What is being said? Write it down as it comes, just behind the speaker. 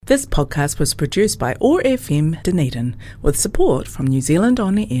This podcast was produced by OAR FM Dunedin with support from New Zealand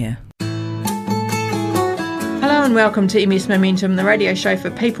On Air. Hello and welcome to MS Momentum, the radio show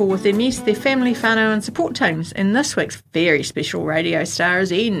for people with MS, their family, whānau and support teams. And this week's very special radio star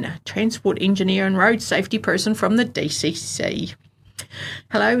is Ian, transport engineer and road safety person from the DCC.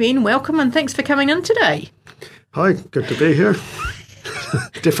 Hello Ian, welcome and thanks for coming in today. Hi, good to be here.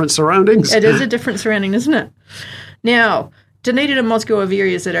 Different surroundings. It is a different surrounding, isn't it? Now, Dunedin and Mosgiel have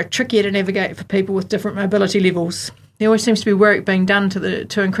areas that are trickier to navigate for people with different mobility levels. There always seems to be work being done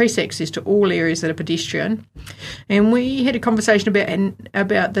to increase access to all areas that are pedestrian. And we had a conversation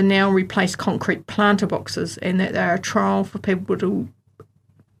about the now replaced concrete planter boxes and that they're a trial for people to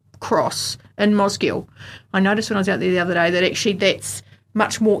cross in Mosgiel. I noticed when I was out there the other day that actually that's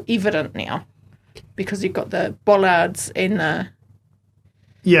much more evident now because you've got the bollards and the...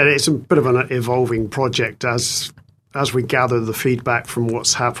 Yeah, it's a bit of an evolving project as we gather the feedback from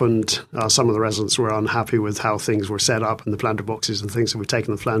what's happened. Some of the residents were unhappy with how things were set up and the planter boxes and things, so we've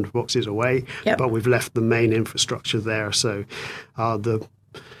taken the planter boxes away, but we've left the main infrastructure there. So the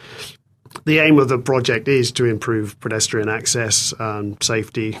aim of the project is to improve pedestrian access and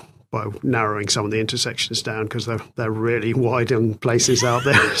safety by narrowing some of the intersections down because they're really wide in places out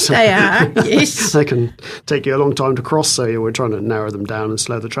there. So they are, yes. They can take you a long time to cross, so we're trying to narrow them down and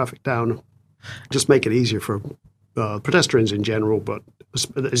slow the traffic down, just make it easier for pedestrians in general. But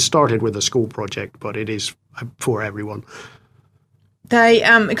it started with a school project, but it is for everyone. They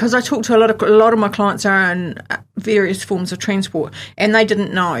because I talk to a lot of my clients are in various forms of transport, and they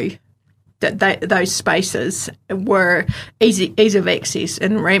didn't know that those spaces were easy of access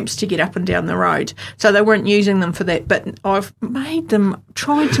and ramps to get up and down the road. So they weren't using them for that. But I've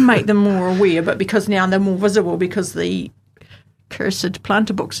tried to make them more aware, but because now they're more visible because the cursed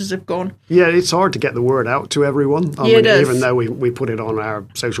planter boxes have gone. Yeah, it's hard to get the word out to everyone. I mean, it is. Even though we put it on our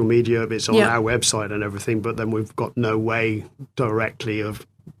social media, it's on our website and everything, but then we've got no way directly of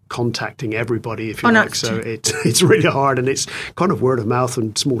contacting everybody, if you like. So it's really hard, and it's kind of word of mouth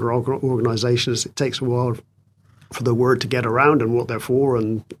and smaller organisations. It takes a while for the word to get around and what they're for,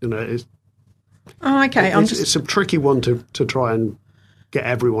 and it's a tricky one to try and get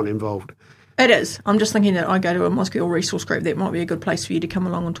everyone involved. It is. I'm just thinking that I go to a Mosgiel resource group. That might be a good place for you to come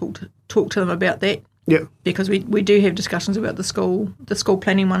along and talk to them about that. Yeah, because we do have discussions about the school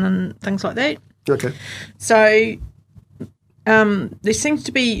planning one and things like that. Okay. So there seems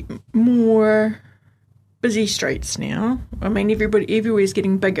to be more busy streets now. I mean, everywhere's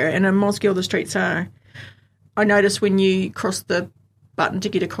getting bigger, and in Mosgiel the streets are. I notice when you cross the button to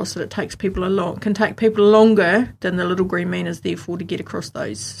get across it, can take people longer than the little green man is therefore to get across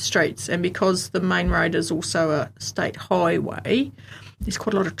those streets. And because the main road is also a state highway, there's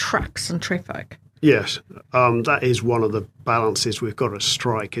quite a lot of trucks and traffic. Yes, that is one of the balances we've got to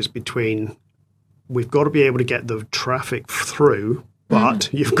strike, is between we've got to be able to get the traffic through,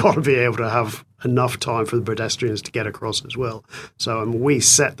 but you've got to be able to have enough time for the pedestrians to get across as well. So we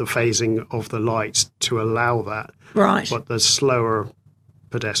set the phasing of the lights to allow that. Right. But the slower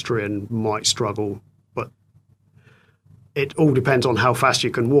pedestrian might struggle, but it all depends on how fast you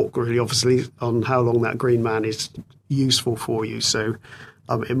can walk, really, obviously, on how long that green man is useful for you. So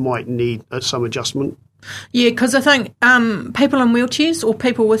it might need some adjustment. Yeah, because I think people in wheelchairs or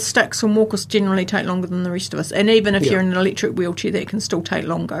people with sticks and walkers generally take longer than the rest of us. And even if you're in an electric wheelchair, that can still take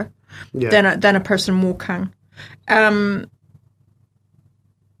longer than a person walking.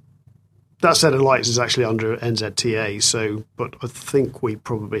 That set of lights is actually under NZTA, but I think we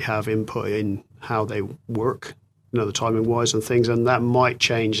probably have input in how they work, the timing-wise and things, and that might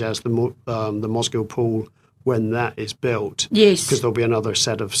change as the Mosgiel Pool, when that is built. Yes. Because there'll be another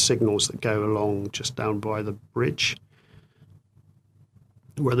set of signals that go along just down by the bridge,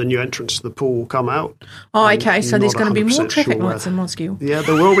 where the new entrance to the pool will come out. Oh, okay, so there's going to be more traffic lights in Mosgiel. Yeah,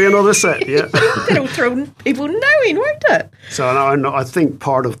 there will be another set, yeah. That'll throw people knowing, won't it? So I think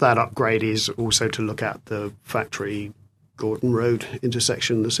part of that upgrade is also to look at the factory Gordon Road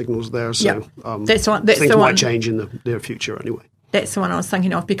intersection, the signals there. So that's things might change in the near future anyway. That's the one I was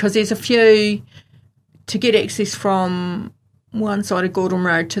thinking of, because there's a few, to get access from one side of Gordon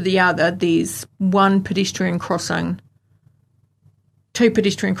Road to the other, there's one pedestrian crossing, two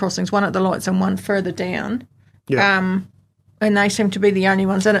pedestrian crossings, one at the lights and one further down. Yeah. And they seem to be the only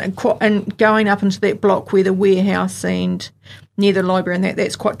ones. And going up into that block where the warehouse and near the library and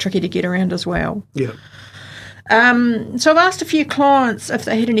that's quite tricky to get around as well. Yeah. So I've asked a few clients if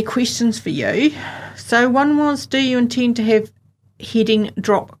they had any questions for you. So one was, do you intend to have heading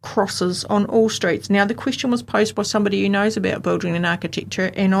drop crosses on all streets? Now, the question was posed by somebody who knows about building and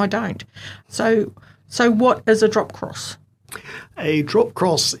architecture, and I don't. So what is a drop cross? A drop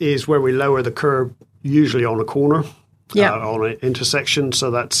cross is where we lower the curb, usually on a corner, on an intersection.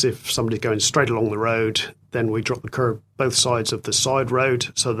 So that's if somebody's going straight along the road, then we drop the curb both sides of the side road,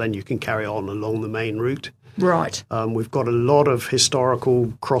 so then you can carry on along the main route. Right. We've got a lot of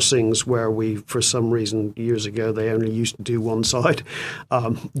historical crossings where we, for some reason, years ago, they only used to do one side,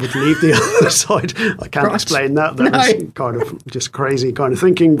 would leave the other side. I can't explain that. That was kind of just crazy kind of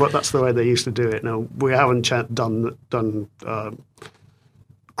thinking, but that's the way they used to do it. Now, we haven't done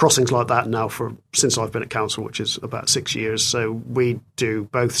crossings like that now since I've been at council, which is about 6 years. So we do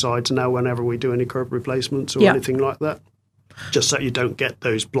both sides now whenever we do any curb replacements or anything like that, just so you don't get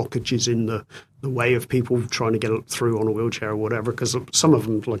those blockages in the way of people trying to get through on a wheelchair or whatever, because some of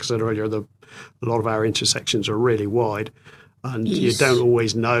them, like I said earlier, a lot of our intersections are really wide, and you don't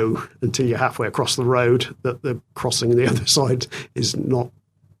always know until you're halfway across the road that the crossing the other side is not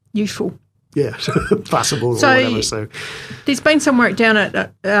useful. Yeah, passable or whatever. So there's been some work down at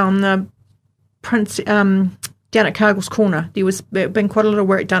the down at Cargill's Corner. There's been quite a lot of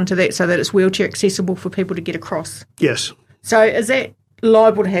work done to that so that it's wheelchair accessible for people to get across. Yes. So is that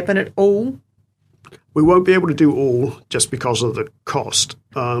liable to happen at all? We won't be able to do all just because of the cost.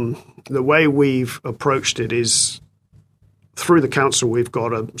 The way we've approached it is through the council, we've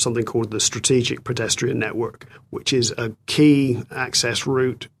got something called the Strategic Pedestrian Network, which is a key access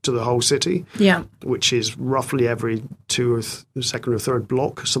route to the whole city, which is roughly every second or third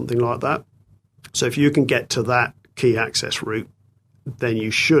block, something like that. So if you can get to that key access route, then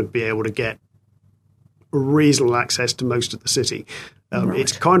you should be able to get reasonable access to most of the city.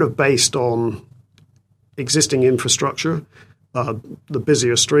 It's kind of based on existing infrastructure, the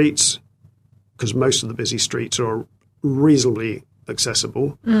busier streets, because most of the busy streets are reasonably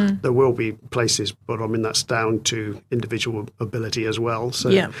accessible. There will be places, but I mean that's down to individual ability as well. So,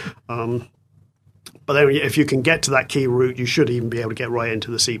 but then if you can get to that key route, you should even be able to get right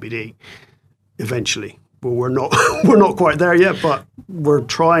into the CBD eventually. Well, we're not quite there yet, but we're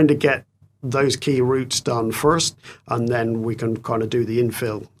trying to get those key routes done first, and then we can kind of do the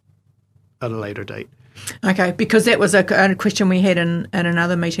infill at a later date. Okay, because that was a question we had in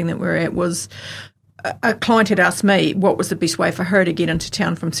another meeting that we were at. Was a client had asked me what was the best way for her to get into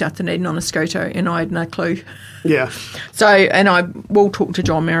town from South Dunedin on a scooter, and I had no clue. Yeah. So, and I will talk to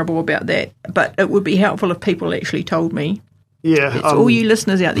John Marable about that, but it would be helpful if people actually told me. Yeah. It's all you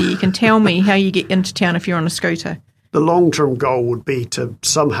listeners out there, you can tell me how you get into town if you're on a scooter. The long-term goal would be to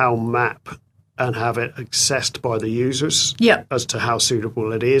somehow map and have it accessed by the users as to how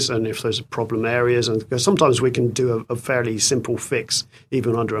suitable it is and if there's problem areas. And because sometimes we can do a fairly simple fix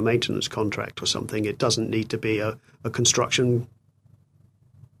even under a maintenance contract or something. It doesn't need to be a construction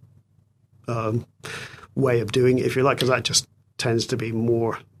way of doing it, if you like, because that just tends to be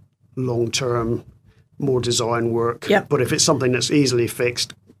more long-term, more design work. But if it's something that's easily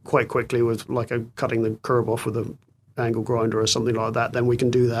fixed quite quickly with like cutting the curb off with a angle grinder or something like that, then we can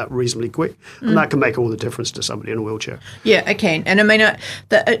do that reasonably quick, and that can make all the difference to somebody in a wheelchair. Yeah, it can. And I mean,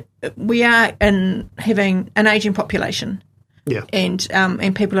 we are having an ageing population,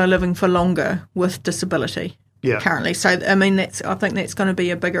 and people are living for longer with disability currently. So I mean, I think that's going to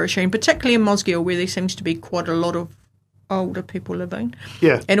be a bigger issue, and particularly in Mosgiel, where there seems to be quite a lot of older people living.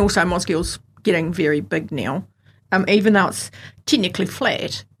 Yeah, and also Mosgiel's getting very big now, even though it's technically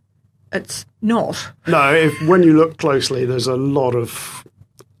flat. It's not. No, when you look closely, there's a lot of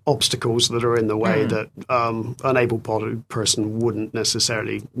obstacles that are in the way that an able-bodied person wouldn't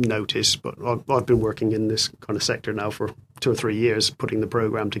necessarily notice. But I've been working in this kind of sector now for 2 or 3 years, putting the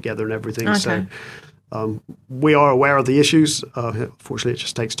program together and everything. Okay. So we are aware of the issues. Fortunately, it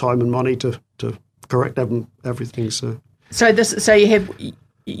just takes time and money to correct everything. So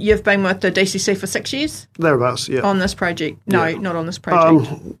you've been with the DCC for 6 years? Thereabouts, yeah. On this project? No, not on this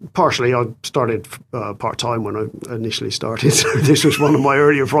project. Partially. I started part-time when I initially started. So this was one of my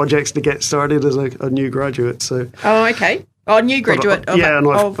earlier projects to get started as a new graduate. So. Oh, okay. Oh, new graduate.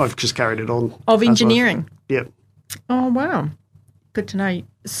 I've just carried it on. Of engineering? Yeah. Oh, wow. Good to know.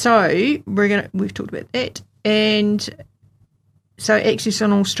 So we've talked about that. And so access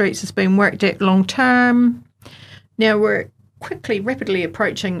on all streets has been worked at long term. Now we're rapidly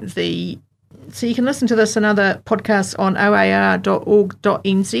approaching so you can listen to this and other podcasts on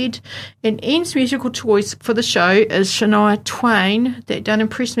oar.org.nz. And Ian's musical choice for the show is Shania Twain. That don't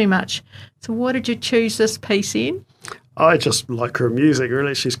impress me much. So why did you choose this piece, Ian? I just like her music,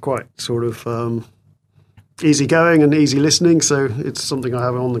 really. She's quite sort of easygoing and easy listening, so it's something I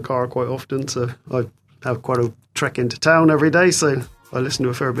have on the car quite often. So I have quite a trek into town every day, so I listen to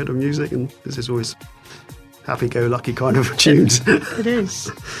a fair bit of music, and this is always happy-go-lucky kind of tunes. It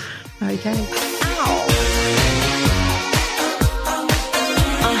is. Okay.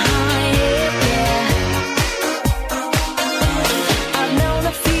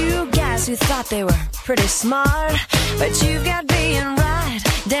 they were pretty smart, but you got being right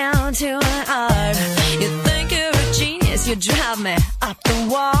down to an art. You think you're a genius, you drive me up the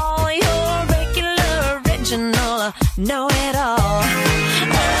wall. You're regular, original, know-it-all.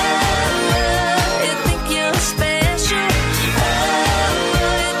 Oh, you think you're special. Oh,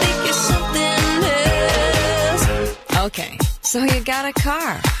 you think you're something else. Okay, so you got a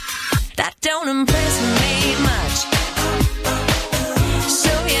car. That don't impress me much. So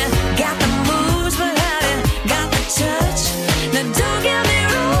you got the moves, but have you got the touch? Now don't get me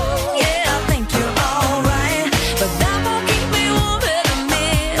wrong, yeah, I think you're alright, but that won't keep me warm in the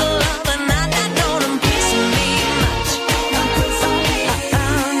middle of the night. That don't impress me much.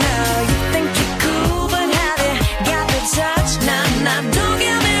 Oh no, you think you're cool, but have you got the touch? Now don't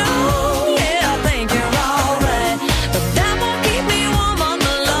get me wrong, yeah, I think you're alright, but that won't keep me warm on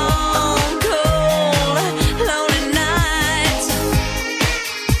the long, cold, lonely nights.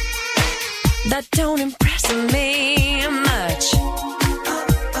 That don't impress me much.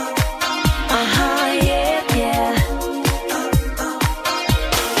 Yeah, yeah.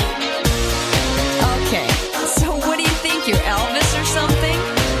 Okay, so what do you think? You're Elvis or something?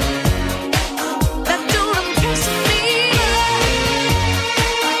 That don't impress me.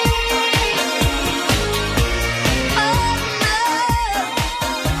 Oh no.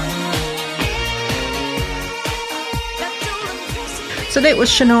 That don't impress me. So that was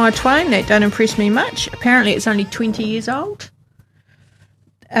Shania Twain. That don't impress me much. Apparently it's only 20 years old.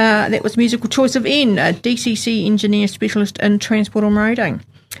 That was musical choice of N, a DCC engineer specialist in transport and roading.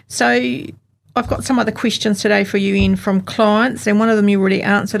 So I've got some other questions today for you, N, from clients, and one of them you already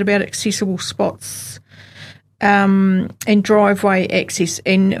answered about accessible spots and driveway access,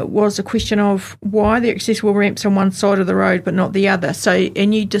 and it was a question of why there are accessible ramps on one side of the road but not the other. So,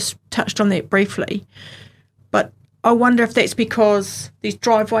 and you just touched on that briefly, but I wonder if that's because there's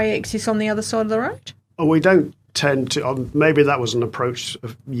driveway access on the other side of the road? Oh, we don't tend to. Maybe that was an approach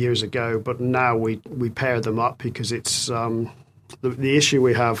years ago, but now we pair them up because it's the issue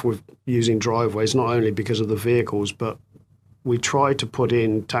we have with using driveways, not only because of the vehicles, but we try to put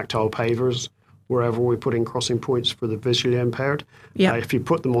in tactile pavers wherever we put in crossing points for the visually impaired. Yeah. If you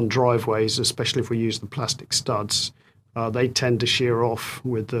put them on driveways, especially if we use the plastic studs, they tend to shear off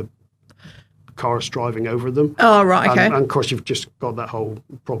with the cars driving over them. Oh, right, okay. And of course, you've just got that whole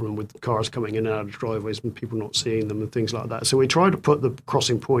problem with cars coming in and out of driveways and people not seeing them and things like that. So we try to put the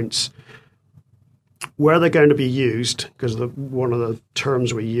crossing points where they're going to be used, because one of the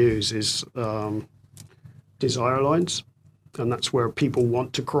terms we use is desire lines, and that's where people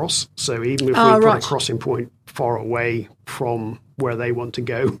want to cross. So even if we put a crossing point far away from where they want to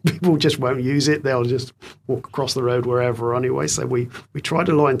go, people just won't use it. They'll just walk across the road wherever anyway. So we try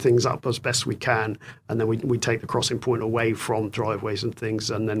to line things up as best we can, and then we take the crossing point away from driveways and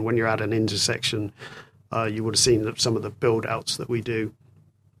things. And then when you're at an intersection, you would have seen that some of the build-outs that we do,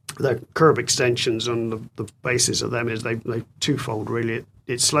 they're curb extensions, and the basis of them is they twofold, really.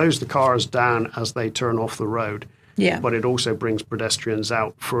 It slows the cars down as they turn off the road. Yeah. But it also brings pedestrians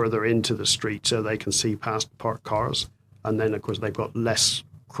out further into the street so they can see past parked cars. And then, of course, they've got less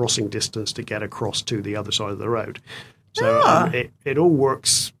crossing distance to get across to the other side of the road. So it all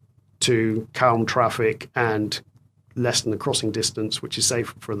works to calm traffic and lessen the crossing distance, which is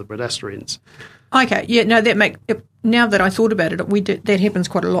safer for the pedestrians. Okay, yeah, no, now that I thought about it, that happens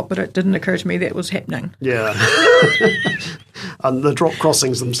quite a lot, but it didn't occur to me that was happening. Yeah. And the drop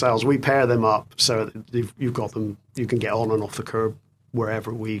crossings themselves, we pair them up so that you've got them, you can get on and off the curb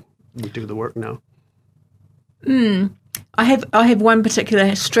wherever we do the work now. I have one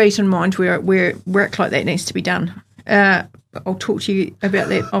particular street in mind where work like that needs to be done. I'll talk to you about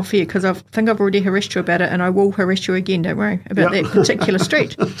that off here because I think I've already harassed you about it, and I will harass you again, don't worry, about that particular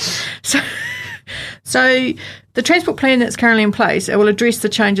street. So the transport plan that's currently in place, it will address the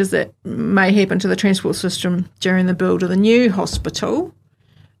changes that may happen to the transport system during the build of the new hospital,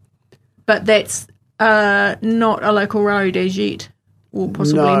 but that's not a local road as yet, or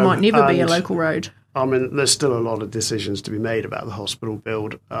possibly might never be a local road. I mean, there's still a lot of decisions to be made about the hospital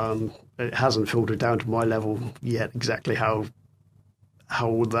build. It hasn't filtered down to my level yet exactly how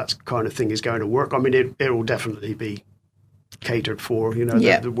that kind of thing is going to work. I mean, it will definitely be catered for.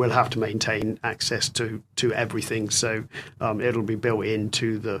 We'll have to maintain access to everything. So it'll be built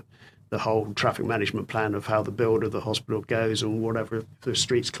into the whole traffic management plan of how the build of the hospital goes, and whatever, if the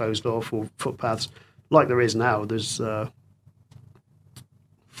streets closed off or footpaths like there is now. There's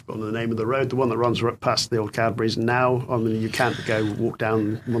forgotten the name of the road, the one that runs right past the old Cadbury's now. I mean, you can't walk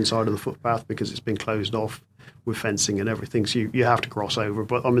down one side of the footpath because it's been closed off with fencing and everything, so you have to cross over.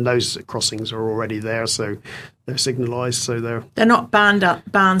 But I mean, those crossings are already there, so they're signalised. So they're not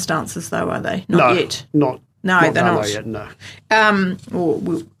barn stances, though, are they? Not yet. Not they're not yet. No.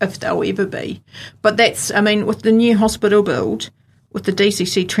 Or if they'll ever be. But that's, I mean, with the new hospital build, with the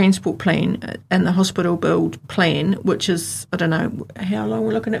DCC transport plan and the hospital build plan, which is, I don't know how long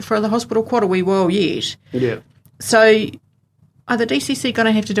we're looking at for the hospital, quite a wee while yet. Yeah. So are the DCC going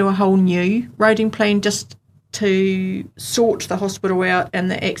to have to do a whole new roading plan just to sort the hospital out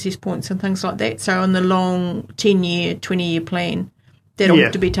and the access points and things like that? So in the long 10-year, 20-year plan, that'll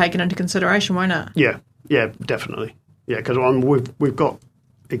have to be taken into consideration, won't it? Yeah, definitely. Yeah, because we've got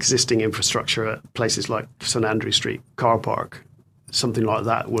existing infrastructure at places like St Andrew Street car park. Something like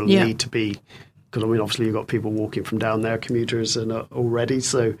that will need to be, because I mean, obviously you've got people walking from down there, commuters, and already,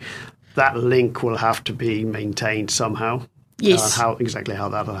 so that link will have to be maintained somehow. Yes. How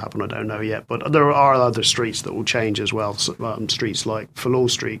that'll happen, I don't know yet. But there are other streets that will change as well. So, streets like Fallow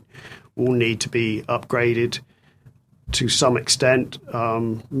Street will need to be upgraded to some extent.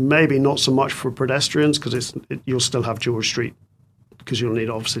 Maybe not so much for pedestrians, because you'll still have George Street, because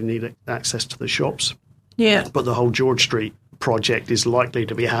you'll obviously need access to the shops. Yeah. But the whole George Street project is likely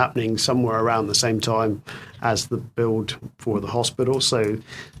to be happening somewhere around the same time as the build for the hospital. So,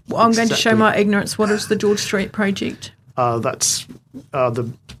 I'm going to show my ignorance. What is the George Street project? That's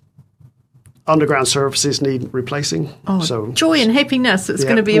the underground services need replacing. So joy and happiness. It's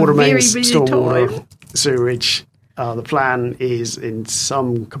going to be a water very mains, busy time. Sewage. The plan is in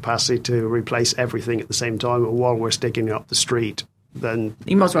some capacity to replace everything at the same time. But while we're digging up the street, then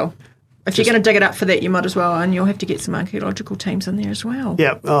you might as well. If you're going to dig it up for that, you might as well, and you'll have to get some archaeological teams in there as well.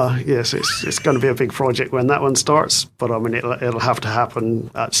 Yeah, yes, it's going to be a big project when that one starts, but I mean, it'll have to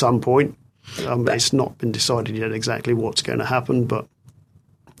happen at some point. It's not been decided yet exactly what's going to happen, but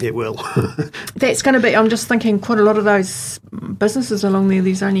it will. That's going to be, I'm just thinking, quite a lot of those businesses along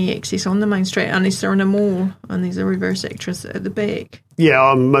there's only access on the main street unless they're in a mall, and there's a reverse access at the back.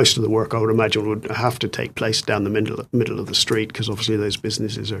 Yeah, most of the work, I would imagine, would have to take place down the middle of the street, because obviously those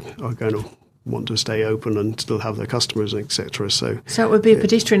businesses are going to want to stay open and still have their customers, etc. So it would be a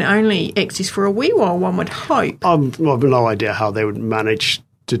pedestrian-only access for a wee while, one would hope. I've no idea how they would manage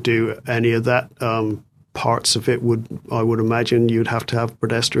to do any of that. Parts of it I would imagine you'd have to have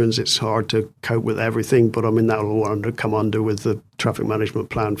pedestrians. It's hard to cope with everything, but I mean, that will come under with the traffic management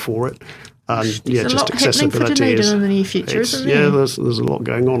plan for it. And there's just accessibility is in the near future, isn't there? Yeah, there's a lot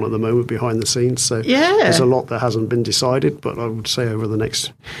going on at the moment behind the scenes. So there's a lot that hasn't been decided, but I would say over the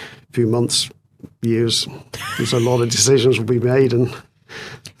next few months, years, there's a lot of decisions will be made and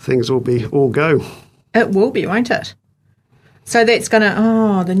things will be all go. It will be, won't it? So that's going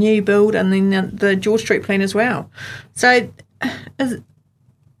to, the new build and then the George Street plan as well. So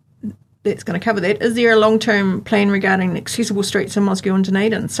that's going to cover that. Is there a long-term plan regarding accessible streets in Mosgiel and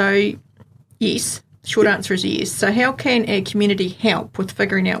Dunedin? So, yes. Short answer is yes. So how can our community help with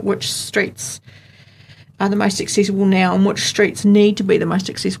figuring out which streets are the most accessible now and which streets need to be the most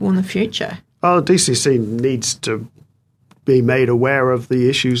accessible in the future? DCC needs to be made aware of the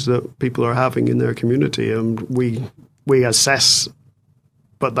issues that people are having in their community, and we assess,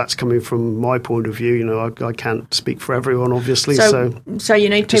 but that's coming from my point of view. You know, I can't speak for everyone, obviously. So you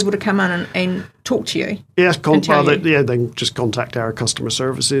need people to come in and talk to you? Yes, they can just contact our customer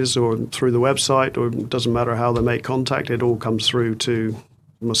services or through the website, or it doesn't matter how they make contact. It all comes through to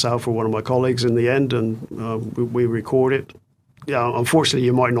myself or one of my colleagues in the end, and we record it. Yeah, unfortunately,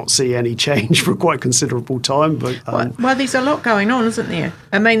 you might not see any change for quite considerable time. But well, there's a lot going on, isn't there?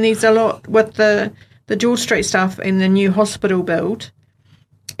 I mean, there's a lot with the George Street stuff and the new hospital build,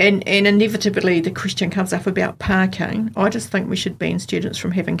 and inevitably the question comes up about parking. I just think we should ban students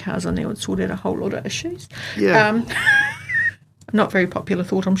from having cars on there. It would sort out a whole lot of issues. Yeah. Not very popular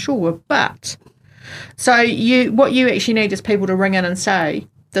thought, I'm sure, but so what you actually need is people to ring in and say,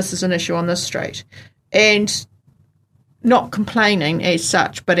 this is an issue on this street, and not complaining as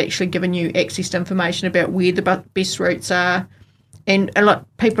such, but actually giving you access to information about where the best routes are. And a lot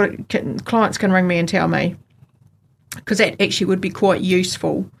of clients can ring me and tell me, because that actually would be quite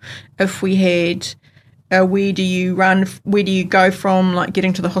useful if we had where do you go from, like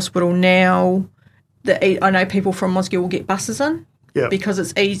getting to the hospital now. I know people from Mosgiel will get buses in because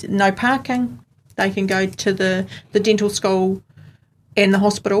it's easy, no parking. They can go to the dental school and the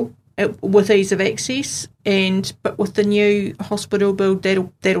hospital with ease of access, but with the new hospital build,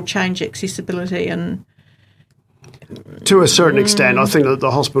 that'll change accessibility, and To a certain extent, I think that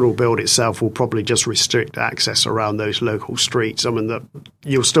the hospital build itself will probably just restrict access around those local streets. I mean, that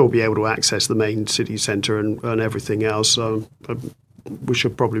you'll still be able to access the main city centre and everything else. We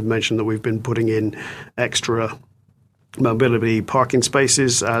should probably mention that we've been putting in extra mobility parking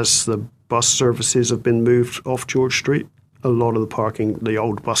spaces as the bus services have been moved off George Street. A lot of the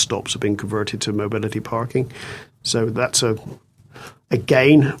old bus stops have been converted to mobility parking. So that's a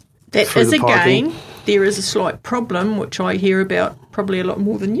gain. That is a gain. There is a slight problem, which I hear about probably a lot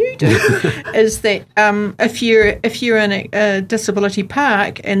more than you do, is that if you're in a disability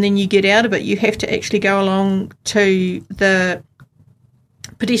park and then you get out of it, you have to actually go along to the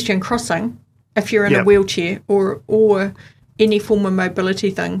pedestrian crossing if you're in a wheelchair or any form of mobility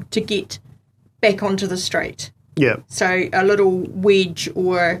thing to get back onto the street. Yeah. So a little wedge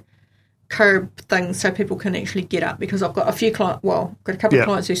or curb thing so people can actually get up, because I've got a few got a couple of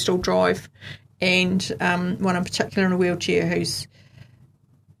clients who still drive, and one in particular in a wheelchair who's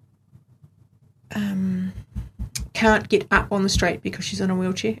can't get up on the street because she's in a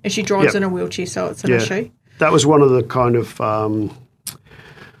wheelchair, and she drives in a wheelchair, so it's an issue. That was one of the kind of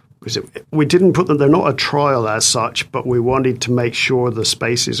we didn't put them, they're not a trial as such, but we wanted to make sure the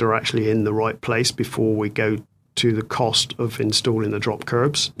spaces are actually in the right place before we go to the cost of installing the drop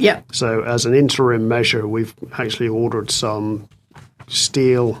curbs. Yeah. So as an interim measure, we've actually ordered some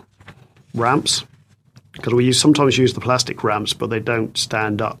steel ramps, because we sometimes use the plastic ramps, but they don't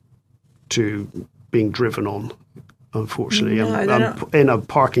stand up to being driven on, unfortunately. No, in a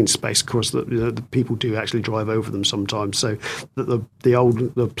parking space, of course, the people do actually drive over them sometimes. So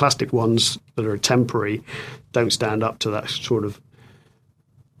the plastic ones that are temporary don't stand up to that sort of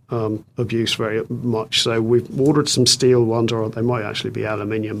abuse very much. So we've ordered some steel ones, or they might actually be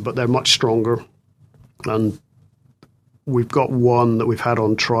aluminium, but they're much stronger. And we've got one that we've had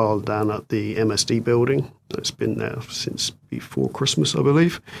on trial down at the MSD building. That's been there since before Christmas, I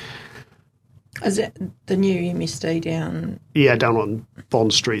believe. Is it the new MSD down? Yeah, down on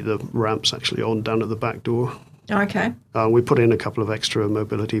Bond Street. The ramp's actually on down at the back door. Okay. We put in a couple of extra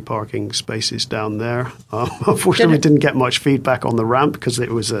mobility parking spaces down there. Unfortunately, we didn't get much feedback on the ramp because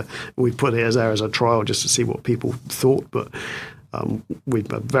we put it there as a trial just to see what people thought, but we've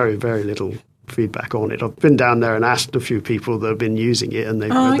had very, very little feedback on it. I've been down there and asked a few people that have been using it, and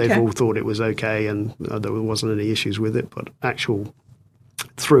they've all thought it was okay, and there wasn't any issues with it. But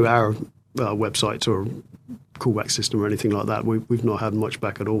through our websites or callback system or anything like that, we've not had much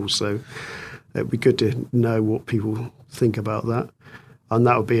back at all. So it'd be good to know what people think about that. And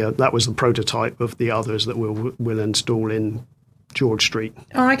that was the prototype of the others that we'll install in George Street.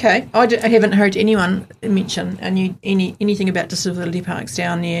 Oh, okay. I haven't heard anyone mention anything about disability parks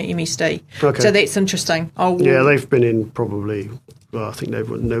down near MSD. Okay. So that's interesting. Yeah, they've been in probably, I think they've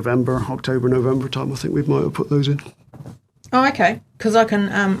October, November time. I think we might have put those in. Oh, okay. Because I can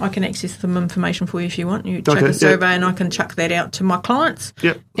access some information for you if you want. You chuck a survey and I can chuck that out to my clients.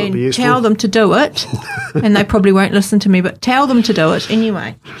 Yep, that'd be and useful. Tell them to do it. And they probably won't listen to me, but tell them to do it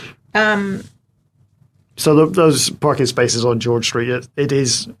anyway. So those parking spaces on George Street,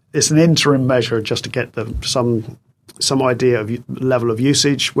 it's an interim measure just to get some idea of level of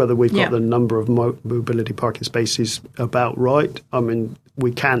usage, whether we've got the number of mobility parking spaces about right. I mean,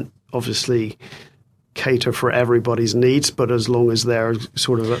 we can't obviously cater for everybody's needs, but as long as they're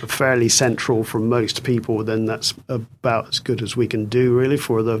sort of fairly central for most people, then that's about as good as we can do really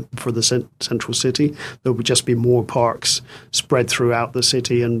for the central city. There would just be more parks spread throughout the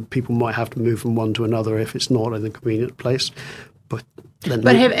city, and people might have to move from one to another if it's not in a convenient place. But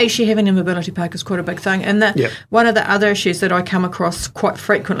actually having a mobility park is quite a big thing. And one of the other issues that I come across quite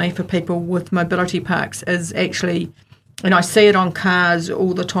frequently for people with mobility parks is actually, and I see it on cars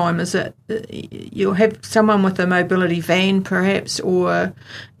all the time, is that you'll have someone with a mobility van perhaps or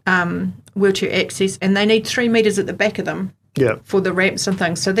wheelchair access, and they need 3 metres at the back of them for the ramps and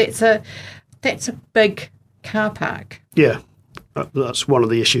things. So that's a big car park. Yeah. That's one of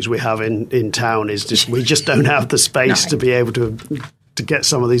the issues we have in town is we just don't have the space to be able to get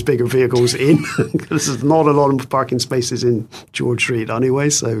some of these bigger vehicles in. There's not a lot of parking spaces in George Street anyway,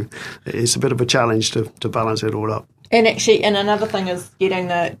 so it's a bit of a challenge to balance it all up. And actually, and another thing is getting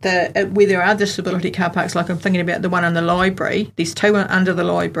the where there are disability car parks, like I'm thinking about the one in the library. There's 2 under the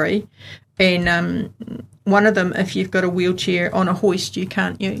library, and one of them, if you've got a wheelchair on a hoist, you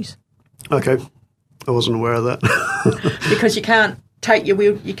can't use. Okay, I wasn't aware of that. Because you can't take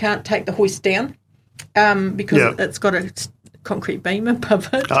the hoist down, because it's got a concrete beam above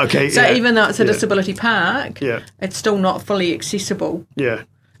it. Okay, so even though it's a disability park, it's still not fully accessible. Yeah.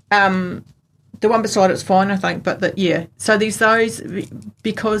 The one beside it's fine, I think, but so there's those,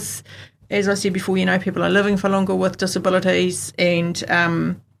 because as I said before, people are living for longer with disabilities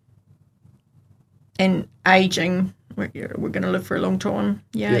and ageing. We're going to live for a long time.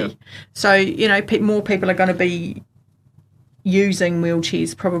 Yay. Yeah. So, more people are going to be using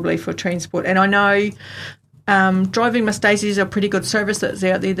wheelchairs probably for transport. And I know Driving Miss Daisy is a pretty good service that's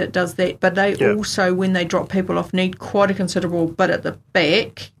out there that does that, but they also, when they drop people off, need quite a considerable bit at the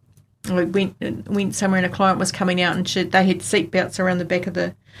back. I went somewhere and a client was coming out and they had seat belts around the back of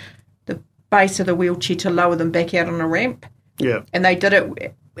the base of the wheelchair to lower them back out on a ramp. Yeah. And they did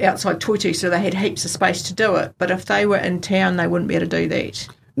it outside Toitu, so they had heaps of space to do it. But if they were in town, they wouldn't be able to do that.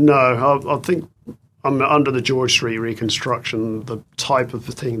 No, I think under the George Street reconstruction, the type of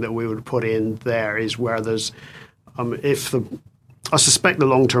thing that we would put in there is where there's, I suspect the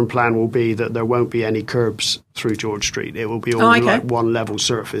long-term plan will be that there won't be any curbs through George Street. It will be all like one level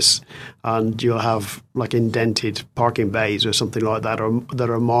surface, and you'll have like indented parking bays or something like that, or that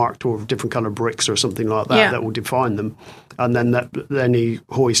are marked, or different colour bricks or something like that that will define them. And then any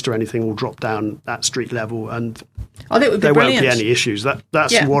hoist or anything will drop down at street level, and that would be there brilliant. won't be any issues.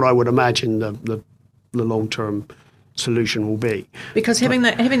 That's what I would imagine the long-term solution will be. Because having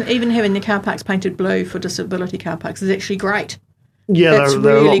the car parks painted blue for disability car parks is actually great. Yeah, That's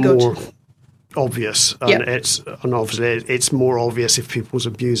they're really a lot good. more obvious, and obviously it's more obvious if people's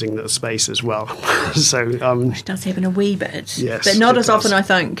abusing the space as well. So It does happen a wee bit, yes, but not as does. often, I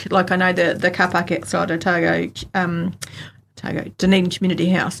think. Like I know the car park outside Otago Dunedin Community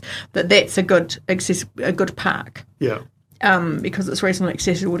House, that's a good park. Yeah. Because it's reasonably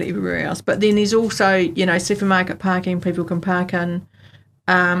accessible to everywhere else. But then there's also, supermarket parking people can park in.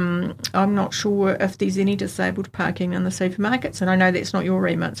 I'm not sure if there's any disabled parking in the supermarkets, and I know that's not your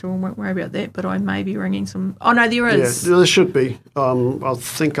remit, so we won't worry about that, but I may be ringing some... Oh, no, there is. Yeah, there should be. I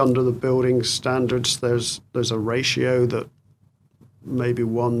think under the building standards, there's a ratio that maybe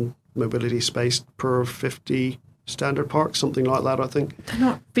one mobility space per 50 standard parks, something like that, I think.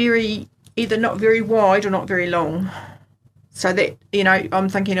 They're either not very wide or not very long. So that, I'm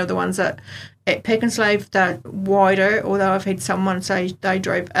thinking of the ones that at Pack and Slave, they're wider, although I've had someone say they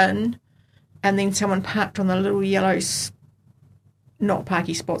drove in and then someone parked on the little yellow not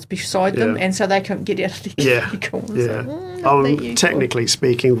parking spots beside them, and so they couldn't get out of the vehicles. Yeah. Technically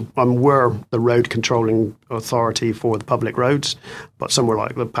speaking, we're the road controlling authority for the public roads, but somewhere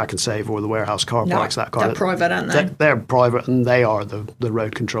like the Pack and Save or the warehouse car parks, that kind they're of... private, aren't they? They're private, and they are the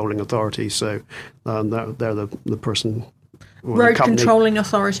road controlling authority, so they're the person... Road controlling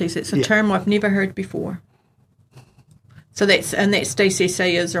authorities. It's a term I've never heard before. So that's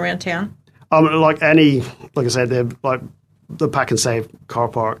DCC is around town. Like I said, they're like the Pack and Save car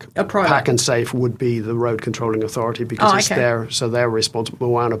park. Pack and Save would be the road controlling authority because it's there, so they're responsible.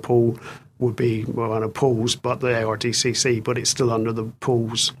 Moana Pool would be Moana Pools, but they are DCC, but it's still under the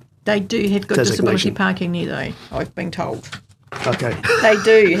pools. They do have good disability parking there, though. I've been told. Okay. They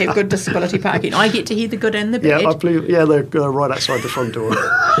do have good disability parking. I get to hear the good and the bad. Yeah, I believe. Yeah, they're right outside the front door.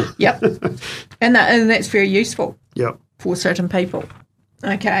 Yep, and that's very useful. Yep. For certain people.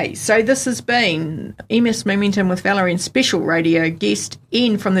 Okay, so this has been MS Momentum with Valerie and special radio guest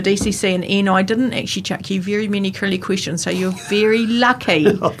Ian from the DCC. And Ian, I didn't actually chuck you very many curly questions, so you're very lucky.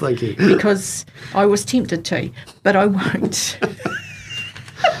 Oh, thank you. Because I was tempted to, but I won't.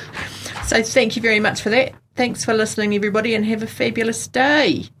 So thank you very much for that. Thanks for listening, everybody, and have a fabulous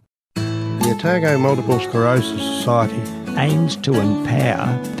day. The Otago Multiple Sclerosis Society aims to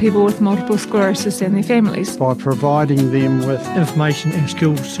empower people with multiple sclerosis and their families by providing them with information and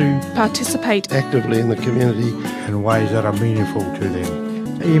skills to participate actively in the community in ways that are meaningful to them.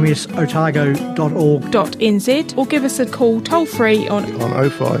 msotago.org.nz or give us a call toll free on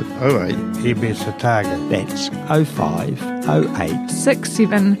 0508 MS Otago. That's 0508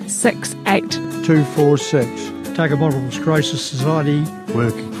 6768 246. Otago Multiple Sclerosis Society,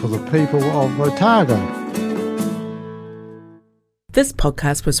 working for the people of Otago. This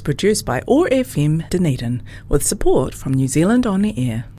podcast was produced by OAR FM Dunedin with support from New Zealand On the Air.